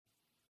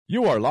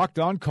You are Locked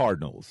On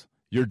Cardinals,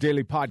 your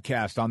daily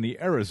podcast on the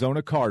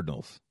Arizona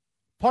Cardinals.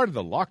 Part of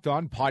the Locked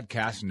On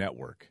Podcast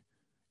Network,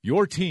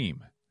 your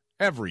team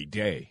every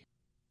day.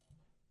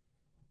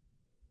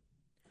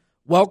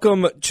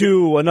 Welcome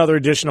to another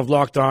edition of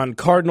Locked On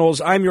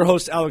Cardinals. I'm your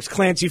host, Alex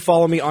Clancy.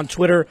 Follow me on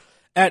Twitter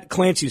at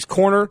Clancy's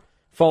Corner.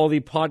 Follow the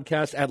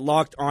podcast at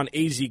Locked On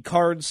AZ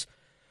Cards.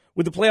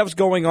 With the playoffs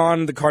going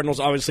on, the Cardinals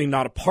obviously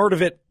not a part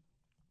of it.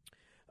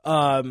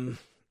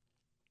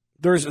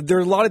 There are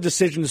a lot of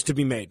decisions to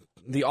be made.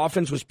 The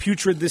offense was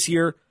putrid this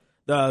year.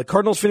 The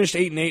Cardinals finished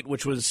 8-8,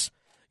 which was,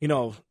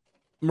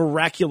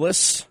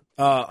 miraculous.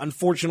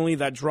 Unfortunately,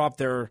 that dropped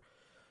their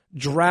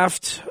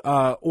draft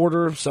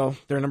order, so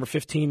they're number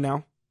 15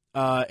 now.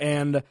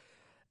 And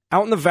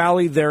out in the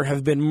Valley, there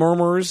have been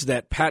murmurs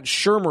that Pat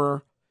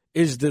Shurmur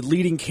is the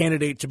leading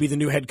candidate to be the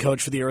new head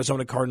coach for the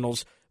Arizona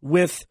Cardinals,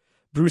 with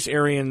Bruce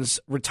Arians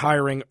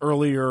retiring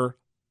earlier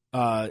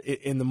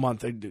in the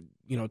month,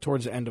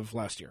 towards the end of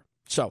last year.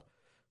 So,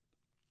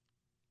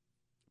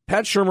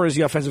 Pat Shurmur is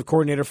the offensive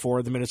coordinator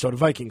for the Minnesota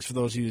Vikings, for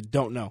those of you that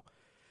don't know.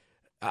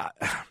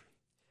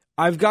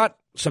 I've got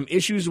some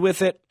issues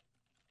with it,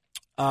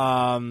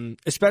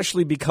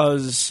 especially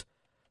because,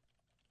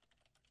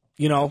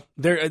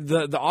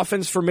 the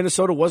offense for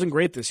Minnesota wasn't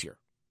great this year.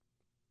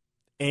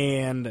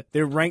 And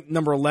they're ranked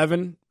number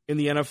 11 in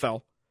the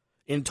NFL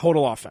in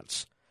total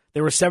offense.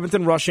 They were 7th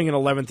in rushing and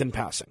 11th in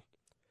passing.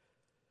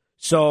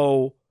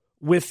 So,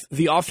 with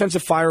the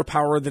offensive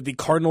firepower that the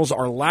Cardinals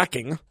are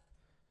lacking,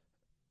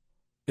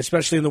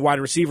 especially in the wide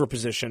receiver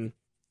position,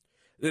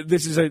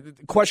 this is a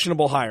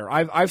questionable hire.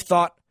 I've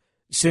thought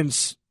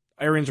since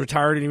Arians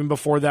retired, and even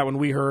before that when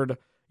we heard,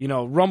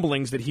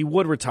 rumblings that he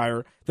would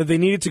retire, that they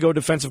needed to go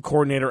defensive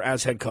coordinator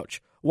as head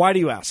coach. Why do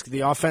you ask?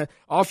 The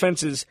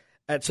offense is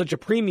at such a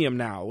premium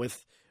now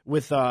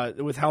with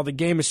how the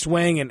game is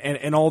swaying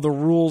and all the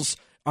rules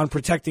on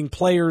protecting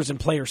players and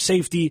player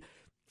safety.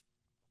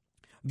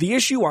 The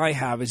issue I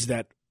have is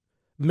that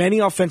many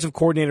offensive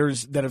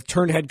coordinators that have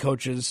turned head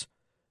coaches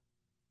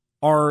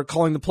are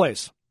calling the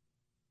plays.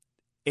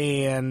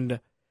 And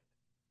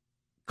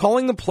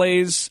calling the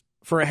plays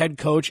for a head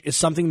coach is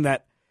something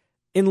that,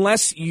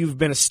 unless you've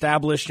been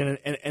established and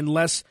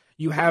unless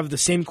you have the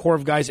same core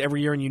of guys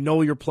every year and you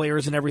know your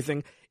players and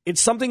everything,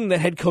 it's something that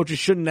head coaches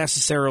shouldn't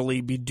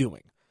necessarily be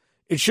doing.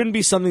 It shouldn't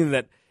be something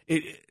that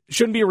it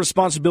shouldn't be a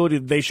responsibility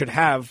that they should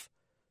have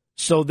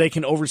so they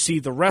can oversee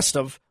the rest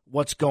of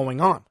what's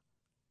going on.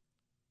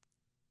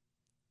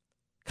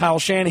 Kyle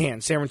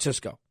Shanahan, San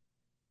Francisco,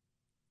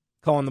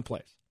 calling the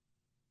plays.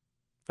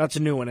 That's a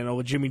new one,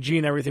 with Jimmy G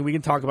and everything. We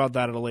can talk about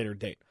that at a later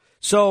date.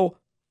 So,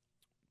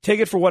 take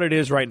it for what it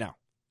is right now.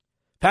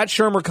 Pat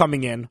Shurmur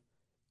coming in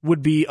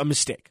would be a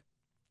mistake,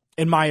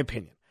 in my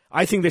opinion.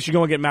 I think they should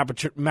go and get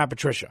Matt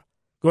Patricia,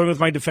 going with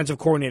my defensive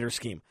coordinator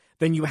scheme.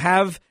 Then you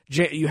have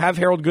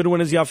Harold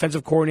Goodwin as the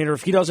offensive coordinator.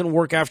 If he doesn't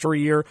work after a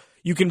year,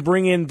 you can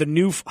bring in the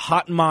new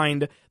hot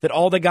mind that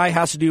all the guy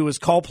has to do is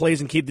call plays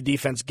and keep the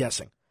defense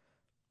guessing.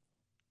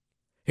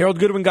 Harold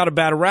Goodwin got a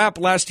bad rap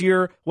last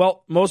year.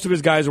 Well, most of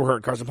his guys were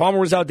hurt. Carson Palmer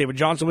was out. David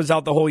Johnson was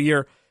out the whole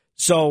year.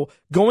 So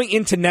going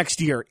into next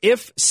year,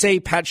 if,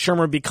 say, Pat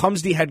Shurmur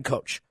becomes the head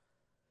coach,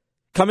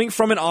 coming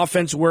from an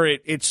offense where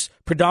it's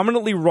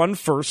predominantly run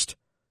first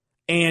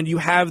and you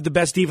have the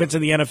best defense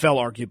in the NFL,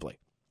 arguably,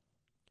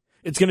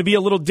 it's going to be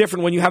a little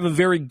different when you have a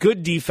very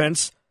good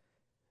defense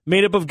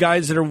made up of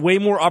guys that are way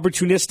more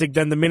opportunistic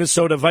than the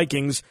Minnesota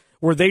Vikings,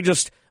 where they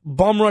just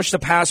bum rush the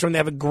passer and they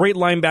have a great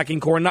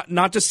linebacking core.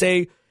 Not to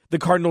say the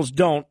Cardinals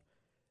don't.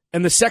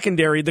 And the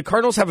secondary, the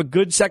Cardinals have a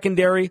good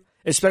secondary,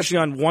 especially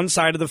on one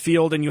side of the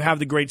field, and you have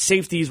the great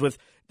safeties with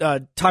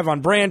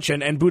Tyvon Branch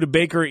and Budda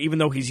Baker, even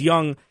though he's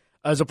young,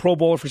 as a Pro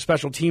Bowler for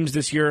special teams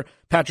this year.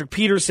 Patrick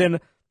Peterson,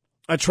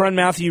 Tyrann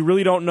Mathieu, you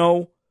really don't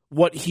know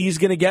what he's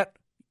going to get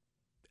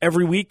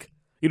every week.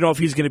 You don't know if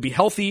he's going to be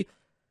healthy.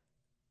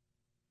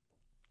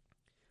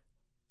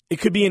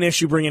 It could be an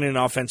issue bringing in an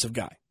offensive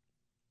guy.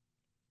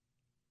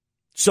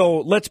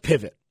 So let's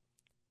pivot.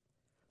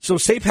 So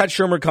say Pat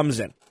Shurmur comes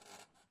in.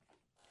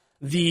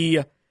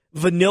 The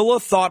vanilla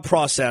thought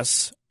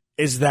process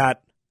is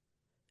that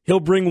he'll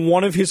bring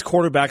one of his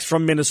quarterbacks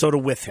from Minnesota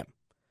with him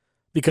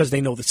because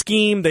they know the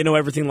scheme, they know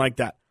everything like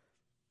that.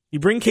 You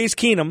bring Case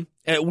Keenum.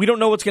 We don't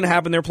know what's going to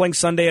happen. They're playing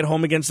Sunday at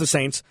home against the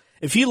Saints.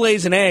 If he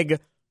lays an egg,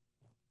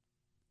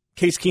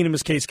 Case Keenum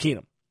is Case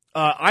Keenum.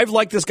 I've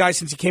liked this guy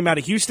since he came out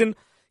of Houston.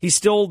 He's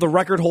still the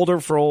record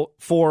holder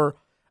for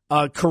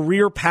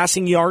career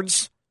passing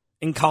yards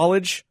in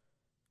college,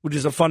 which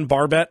is a fun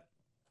bar bet.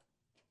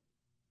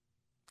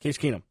 Case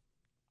Keenum.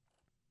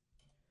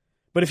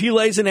 But if he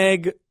lays an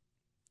egg,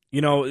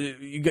 you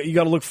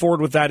got to look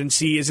forward with that and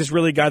see, is this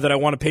really a guy that I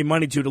want to pay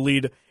money to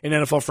lead an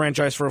NFL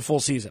franchise for a full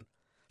season?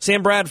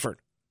 Sam Bradford.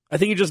 I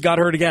think he just got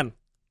hurt again.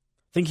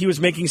 I think he was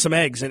making some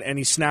eggs and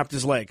he snapped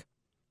his leg.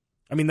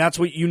 I mean, that's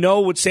what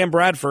with Sam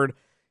Bradford.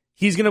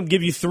 He's going to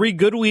give you 3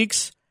 good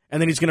weeks,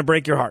 and then he's going to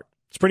break your heart.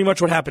 It's pretty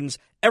much what happens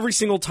every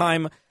single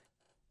time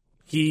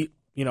he,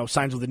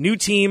 signs with a new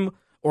team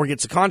or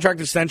gets a contract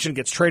extension,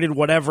 gets traded,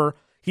 whatever.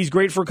 He's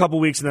great for a couple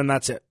weeks, and then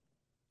that's it.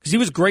 Because he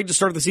was great to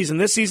start the season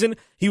this season.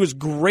 He was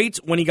great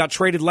when he got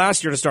traded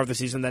last year to start the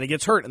season. Then he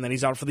gets hurt, and then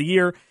he's out for the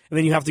year, and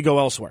then you have to go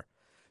elsewhere.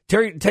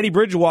 Teddy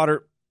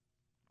Bridgewater,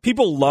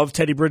 people love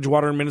Teddy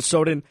Bridgewater in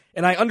Minnesota,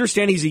 and I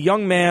understand he's a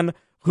young man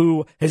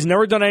who has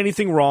never done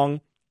anything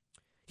wrong.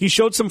 He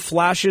showed some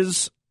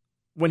flashes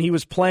when he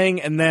was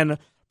playing, and then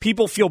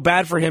people feel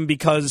bad for him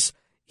because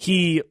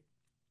he,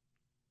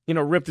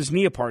 ripped his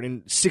knee apart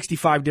in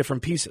 65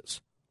 different pieces.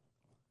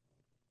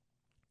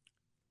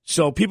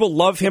 So people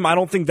love him. I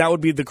don't think that would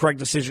be the correct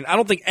decision. I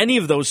don't think any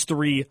of those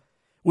three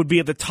would be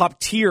at the top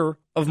tier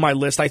of my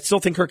list. I still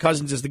think Kirk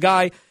Cousins is the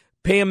guy.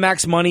 Pay him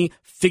max money.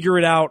 Figure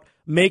it out.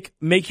 Make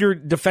your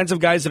defensive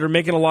guys that are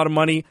making a lot of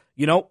money,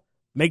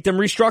 make them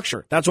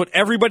restructure. That's what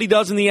everybody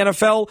does in the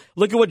NFL.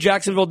 Look at what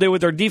Jacksonville did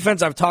with their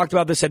defense. I've talked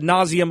about this ad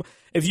nauseum.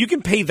 If you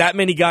can pay that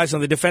many guys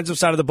on the defensive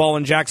side of the ball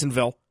in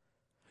Jacksonville,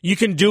 you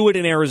can do it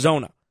in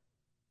Arizona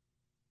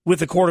with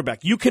the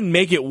quarterback. You can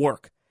make it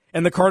work.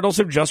 And the Cardinals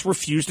have just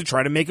refused to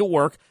try to make it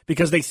work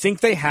because they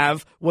think they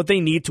have what they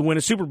need to win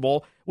a Super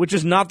Bowl, which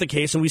is not the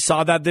case, and we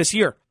saw that this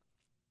year.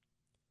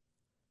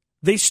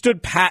 They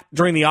stood pat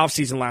during the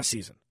offseason last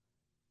season.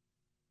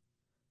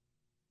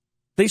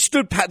 They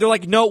stood pat. They're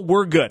like, no,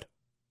 we're good.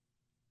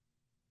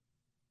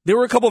 There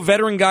were a couple of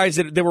veteran guys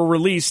that were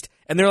released,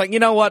 and they're like, you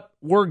know what?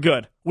 We're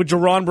good. With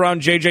Jerron Brown,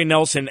 J.J.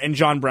 Nelson, and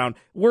John Brown,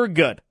 we're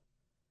good.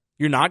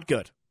 You're not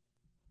good.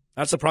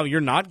 That's the problem.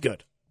 You're not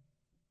good.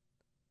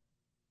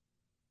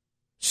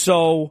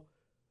 So,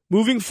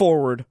 moving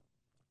forward,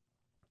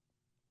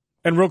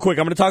 and real quick,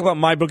 I'm going to talk about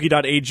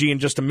mybookie.ag in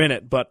just a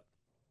minute, but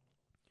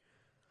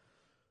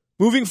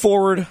moving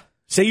forward,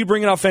 say you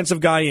bring an offensive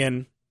guy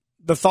in,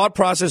 the thought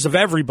process of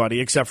everybody,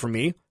 except for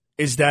me,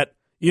 is that,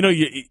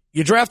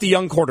 you draft a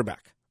young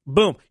quarterback.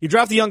 Boom. You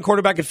draft a young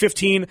quarterback at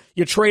 15,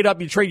 you trade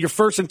up, you trade your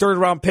first and third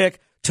round pick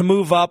to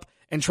move up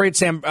and trade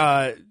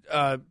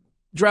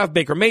draft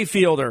Baker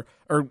Mayfield or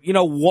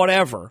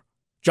whatever.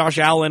 Josh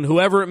Allen,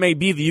 whoever it may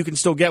be that you can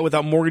still get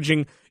without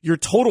mortgaging your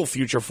total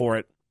future for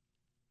it.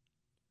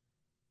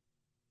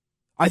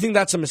 I think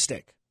that's a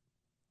mistake.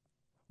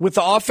 With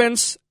the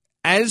offense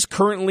as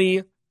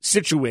currently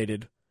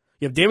situated,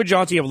 you have David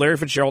Johnson, you have Larry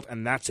Fitzgerald,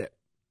 and that's it.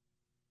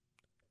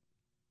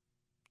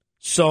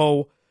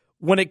 So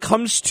when it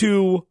comes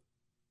to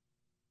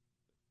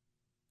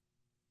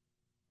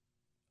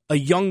a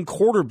young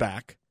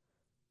quarterback,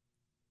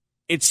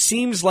 it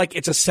seems like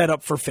it's a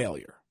setup for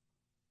failure.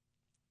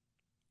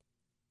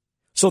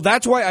 So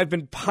that's why I've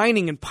been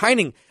pining and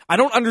pining. I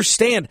don't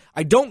understand.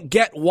 I don't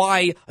get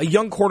why a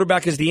young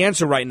quarterback is the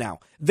answer right now.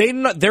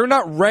 They're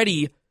not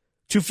ready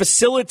to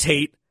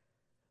facilitate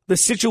the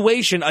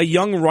situation a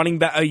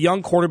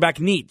young quarterback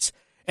needs.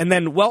 And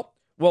then,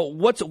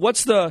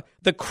 what's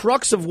the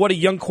crux of what a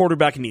young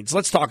quarterback needs?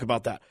 Let's talk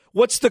about that.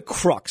 What's the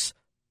crux?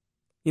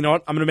 You know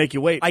what? I'm going to make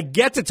you wait. I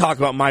get to talk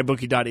about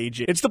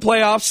mybookie.ag. It's the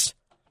playoffs.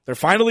 They're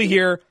finally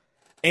here.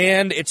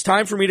 And it's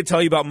time for me to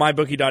tell you about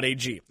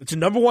mybookie.ag. It's a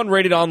 #1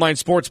 rated online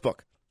sportsbook.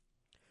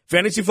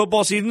 Fantasy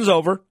football season's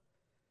over,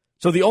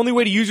 so the only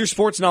way to use your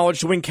sports knowledge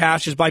to win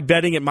cash is by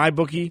betting at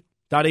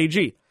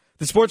mybookie.ag.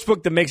 The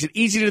sportsbook that makes it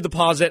easy to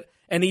deposit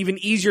and even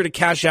easier to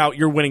cash out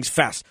your winnings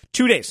fast.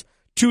 2 days.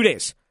 2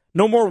 days.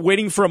 No more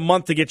waiting for a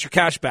month to get your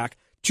cash back.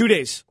 2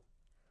 days.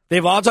 They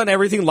have odds on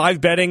everything,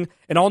 live betting,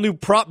 an all-new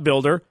prop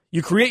builder.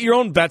 You create your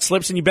own bet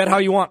slips and you bet how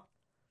you want.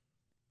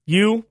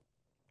 You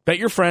bet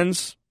your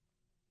friends.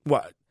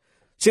 What?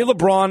 Say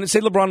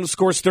LeBron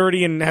scores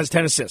 30 and has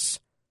 10 assists.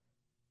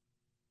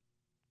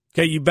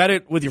 Okay, you bet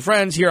it with your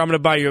friends. Here, I'll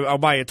buy you a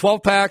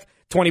 12-pack,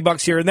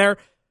 $20 here and there.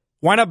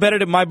 Why not bet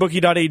it at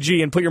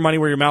mybookie.ag and put your money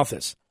where your mouth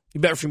is?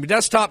 You bet from your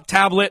desktop,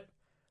 tablet,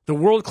 the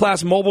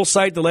world-class mobile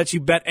site that lets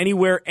you bet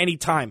anywhere,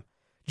 anytime.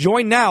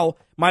 Join now.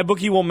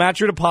 MyBookie will match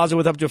your deposit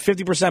with up to a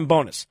 50%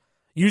 bonus.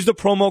 Use the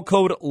promo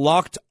code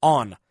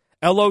LOCKEDON.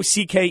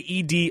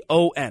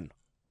 LOCKEDON.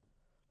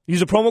 Use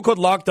the promo code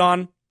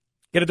LOCKEDON.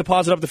 Get a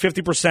deposit up to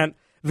 50%.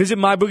 Visit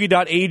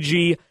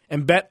mybookie.ag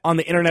and bet on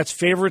the internet's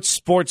favorite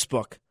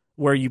sportsbook,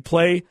 where you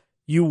play,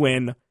 you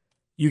win,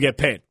 you get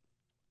paid.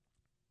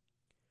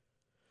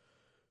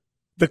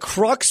 The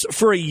crux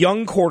for a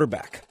young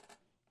quarterback,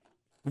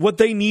 what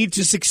they need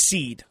to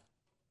succeed,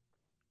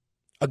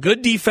 a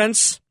good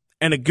defense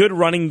and a good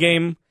running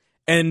game,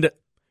 and,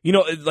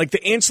 like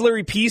the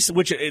ancillary piece,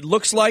 which it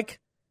looks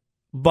like,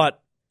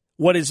 but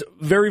what is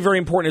very, very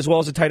important as well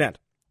as a tight end.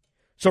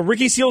 So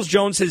Ricky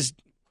Seals-Jones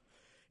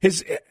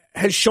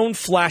has shown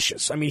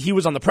flashes. I mean, he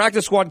was on the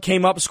practice squad,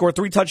 came up, scored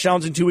 3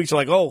 touchdowns in 2 weeks. They're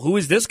like, oh, who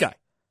is this guy?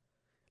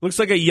 Looks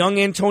like a young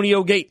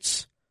Antonio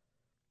Gates.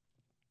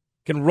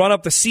 Can run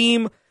up the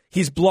seam.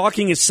 He's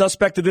blocking his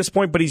suspect at this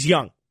point, but he's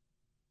young.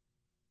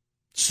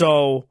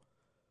 So,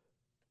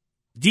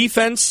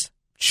 defense,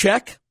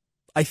 check,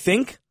 I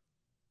think.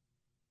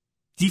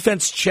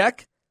 Defense,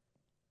 check.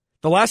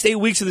 The last 8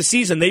 weeks of the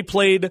season, they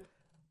played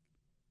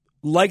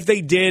like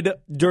they did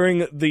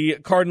during the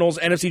Cardinals'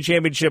 NFC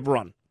Championship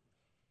run.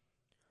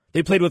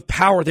 They played with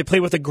power. They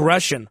played with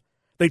aggression.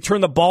 They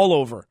turned the ball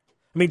over.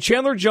 I mean,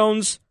 Chandler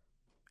Jones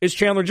is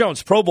Chandler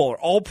Jones, Pro Bowler,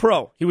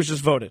 All-Pro. He was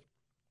just voted.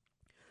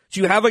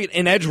 So you have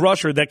an edge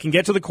rusher that can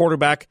get to the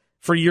quarterback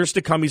for years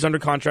to come. He's under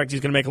contract. He's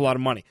going to make a lot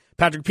of money.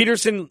 Patrick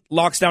Peterson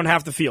locks down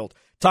half the field.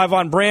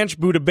 Tyvon Branch,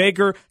 Budda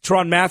Baker,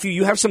 Teron Matthew.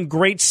 You have some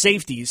great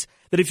safeties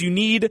that if you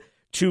need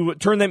to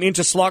turn them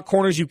into slot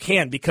corners, you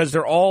can because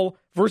they're all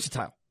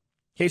versatile.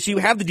 Okay, so you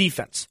have the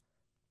defense.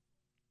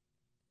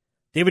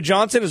 David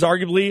Johnson is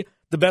arguably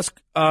the best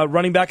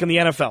running back in the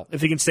NFL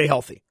if he can stay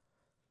healthy.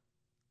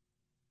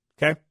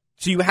 Okay,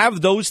 so you have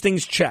those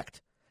things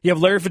checked. You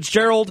have Larry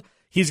Fitzgerald.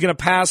 He's going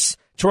to pass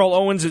Terrell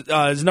Owens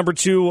as number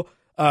 2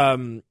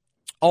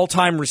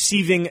 all-time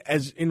receiving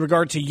as in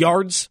regard to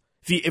yards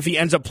if he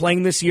ends up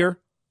playing this year.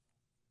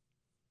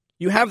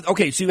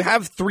 So you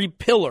have 3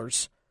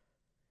 pillars.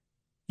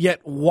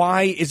 Yet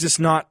why is this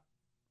not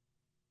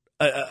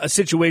a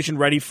situation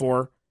ready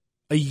for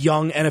a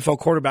young NFL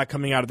quarterback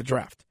coming out of the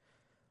draft?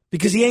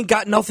 Because he ain't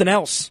got nothing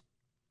else.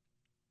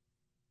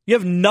 You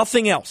have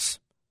nothing else.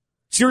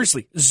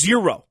 Seriously,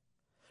 zero.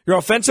 Your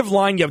offensive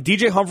line, you have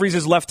DJ Humphries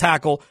as left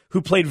tackle,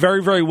 who played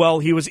very, very well.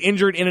 He was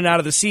injured in and out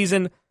of the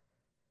season.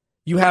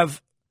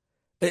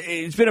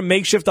 It's been a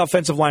makeshift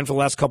offensive line for the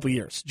last couple of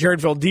years. Jared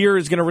Veldheer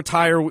is going to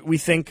retire, we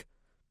think.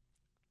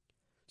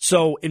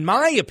 So, in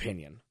my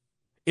opinion,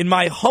 in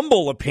my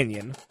humble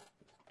opinion,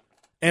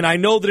 and I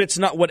know that it's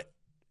not what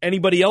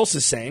anybody else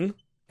is saying,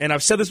 and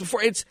I've said this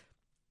before, it's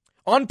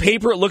on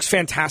paper, it looks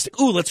fantastic.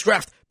 Ooh, let's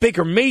draft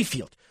Baker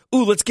Mayfield.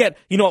 Ooh,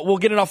 we'll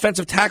get an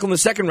offensive tackle in the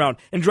second round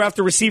and draft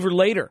a receiver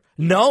later.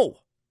 No.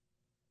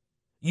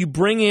 You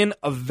bring in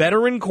a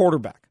veteran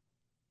quarterback.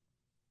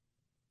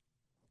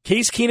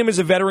 Case Keenum is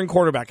a veteran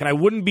quarterback, and I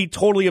wouldn't be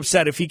totally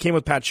upset if he came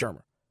with Pat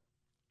Shurmur.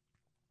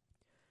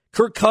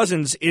 Kirk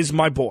Cousins is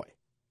my boy.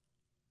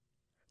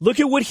 Look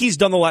at what he's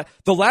done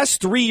the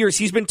last 3 years.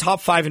 He's been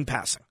top 5 in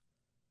passing.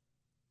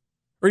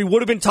 Or he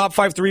would have been top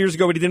 5 3 years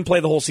ago, but he didn't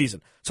play the whole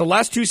season. So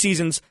last 2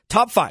 seasons,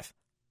 top 5.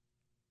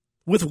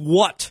 With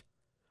what?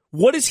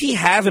 What does he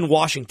have in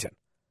Washington?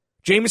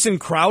 Jamison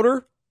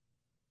Crowder?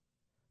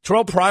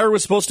 Terrell Pryor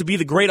was supposed to be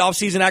the great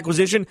offseason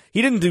acquisition.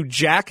 He didn't do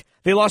jack.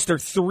 They lost their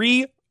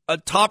 3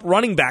 top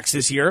running backs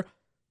this year.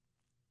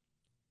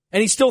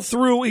 And he's still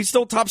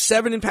top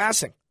 7 in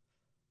passing.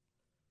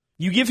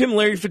 You give him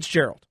Larry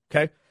Fitzgerald,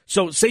 okay?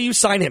 So say you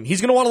sign him.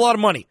 He's going to want a lot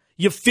of money.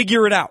 You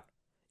figure it out.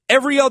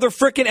 Every other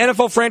frickin'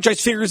 NFL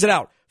franchise figures it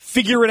out.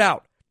 Figure it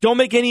out. Don't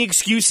make any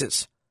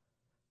excuses.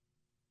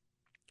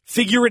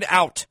 Figure it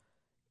out.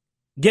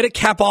 Get a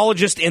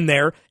capologist in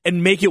there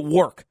and make it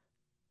work.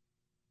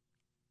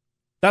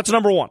 That's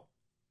number 1.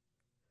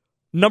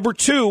 Number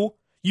 2,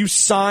 you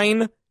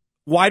sign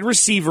wide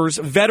receivers,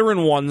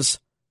 veteran ones,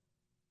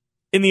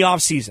 in the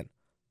offseason.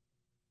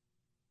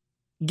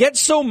 Get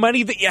so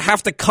many that you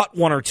have to cut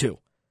 1 or 2.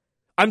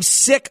 I'm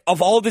sick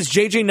of all of this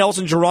J.J.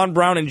 Nelson, Jerron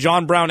Brown, and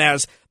John Brown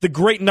as the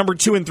great number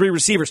 2 and 3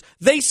 receivers.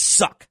 They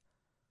suck.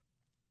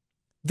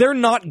 They're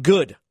not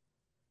good.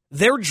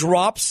 Their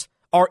drops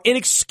are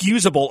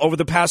inexcusable over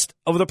the past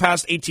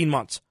 18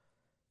 months,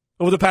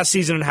 over the past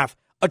season and a half.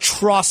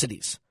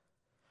 Atrocities.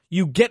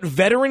 You get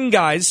veteran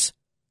guys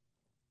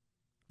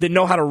that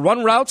know how to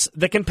run routes,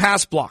 that can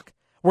pass block.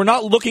 We're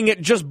not looking at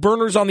just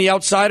burners on the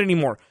outside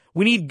anymore.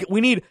 We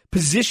need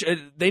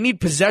position. They need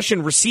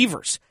possession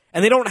receivers,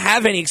 and they don't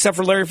have any except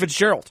for Larry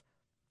Fitzgerald.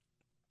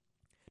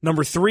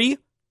 Number 3,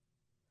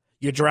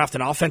 you draft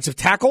an offensive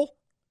tackle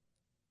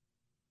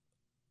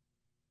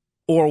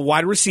or a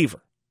wide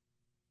receiver.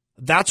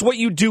 That's what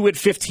you do at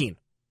 15.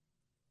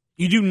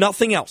 You do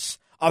nothing else.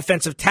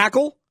 Offensive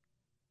tackle,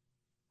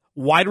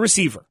 wide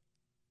receiver.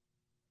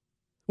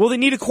 Well, they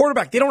need a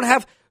quarterback. They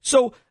have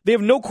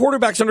no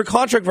quarterbacks under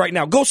contract right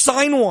now. Go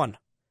sign one.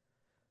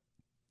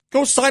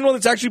 Go sign one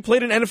that's actually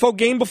played an NFL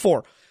game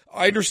before.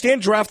 I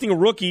understand drafting a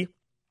rookie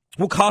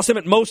will cost them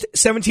at most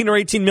 $17 or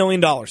 $18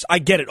 million. I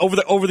get it.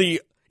 Over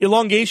the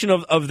elongation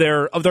of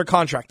their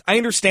contract. I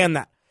understand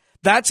that.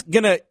 That's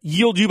going to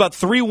yield you about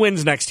 3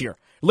 wins next year.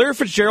 Larry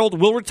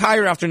Fitzgerald will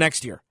retire after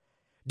next year.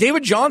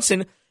 David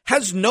Johnson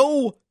has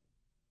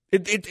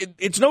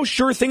it's no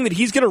sure thing that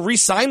he's going to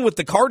re-sign with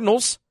the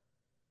Cardinals.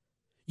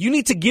 You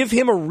need to give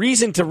him a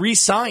reason to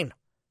re-sign.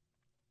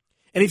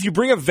 And if you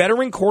bring a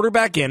veteran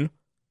quarterback in,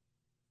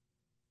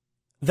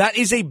 that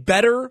is a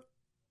better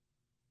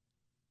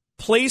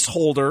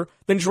placeholder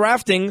than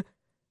drafting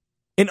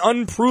an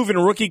unproven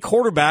rookie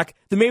quarterback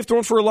that may have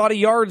thrown for a lot of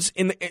yards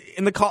on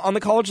the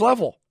college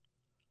level.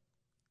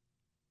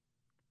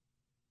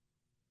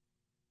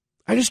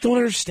 I just don't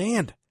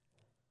understand.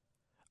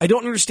 I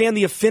don't understand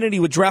the affinity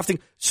with drafting.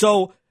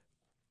 So,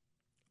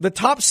 the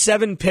top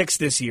 7 picks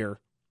this year,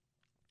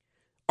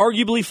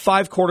 arguably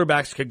 5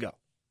 quarterbacks could go.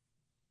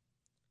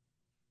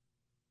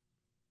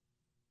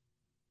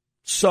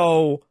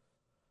 So,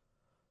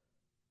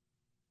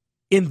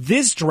 in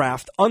this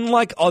draft,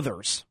 unlike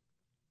others,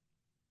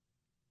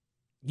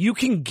 you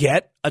can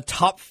get a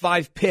top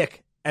 5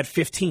 pick at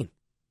 15.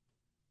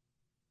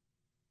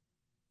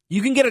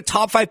 You can get a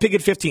top 5 pick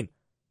at 15.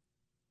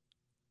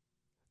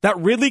 That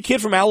Ridley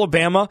kid from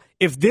Alabama,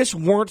 if this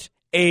weren't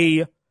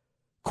a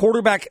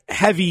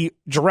quarterback-heavy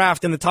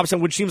draft in the top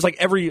 7, which seems like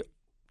every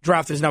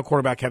draft is now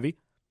quarterback-heavy,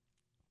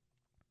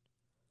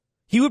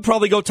 he would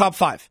probably go top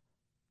 5.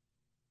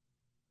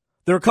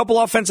 There are a couple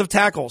offensive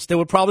tackles that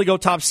would probably go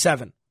top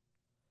 7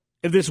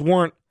 if this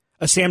weren't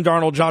a Sam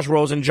Darnold, Josh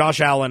Rosen, Josh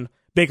Allen,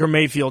 Baker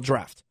Mayfield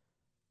draft.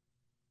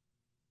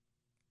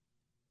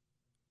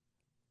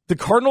 The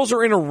Cardinals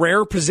are in a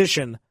rare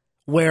position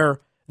where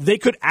they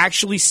could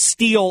actually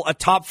steal a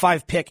top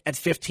 5 pick at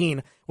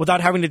 15 without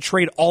having to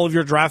trade all of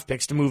your draft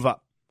picks to move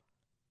up.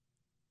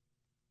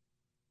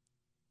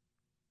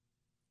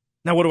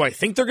 Now, what do I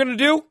think they're going to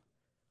do?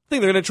 I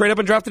think they're going to trade up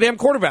and draft a damn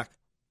quarterback.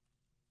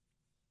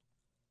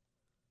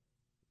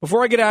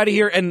 Before I get out of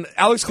here, and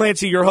Alex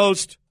Clancy, your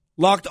host,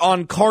 Locked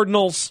On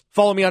Cardinals.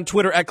 Follow me on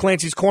Twitter at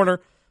Clancy's Corner.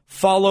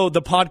 Follow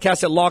the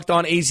podcast at Locked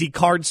On AZ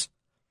Cards.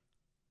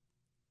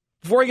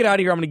 Before I get out of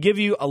here, I'm going to give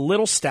you a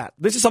little stat.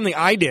 This is something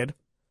I did.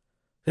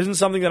 This isn't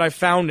something that I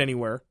found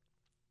anywhere.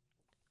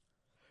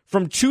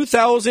 From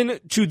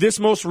 2000 to this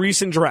most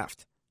recent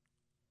draft,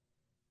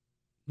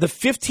 the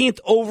 15th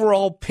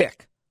overall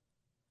pick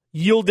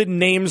yielded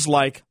names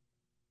like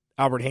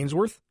Albert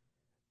Haynesworth,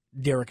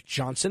 Derek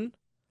Johnson,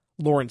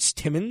 Lawrence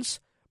Timmons,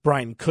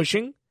 Brian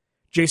Cushing,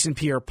 Jason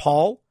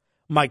Pierre-Paul,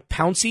 Mike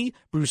Pouncey,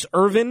 Bruce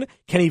Irvin,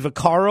 Kenny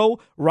Vaccaro,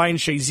 Ryan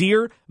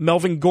Shazier,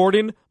 Melvin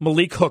Gordon,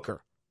 Malik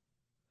Hooker.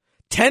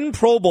 10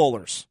 Pro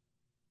Bowlers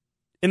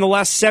in the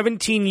last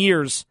 17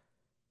 years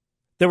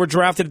that were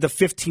drafted at the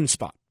 15th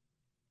spot.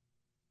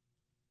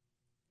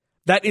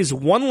 That is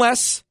one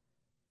less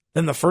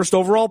than the first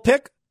overall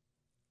pick,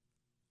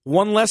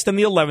 one less than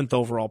the 11th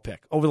overall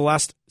pick over the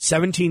last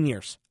 17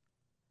 years.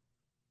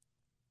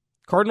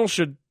 Cardinals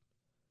should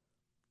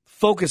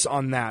focus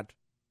on that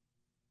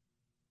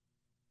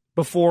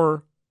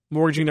before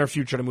mortgaging their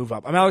future to move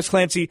up. I'm Alex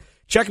Clancy.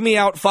 Check me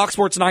out, Fox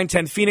Sports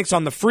 910 Phoenix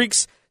on the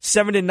Freaks,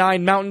 7 to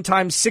 9 Mountain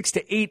Time, 6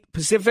 to 8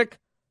 Pacific,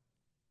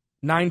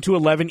 9 to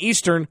 11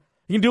 Eastern.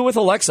 You can do it with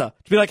Alexa.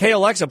 To be like, hey,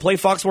 Alexa, play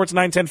Fox Sports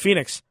 910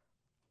 Phoenix.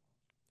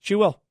 She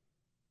will.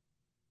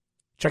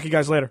 Check you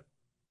guys later.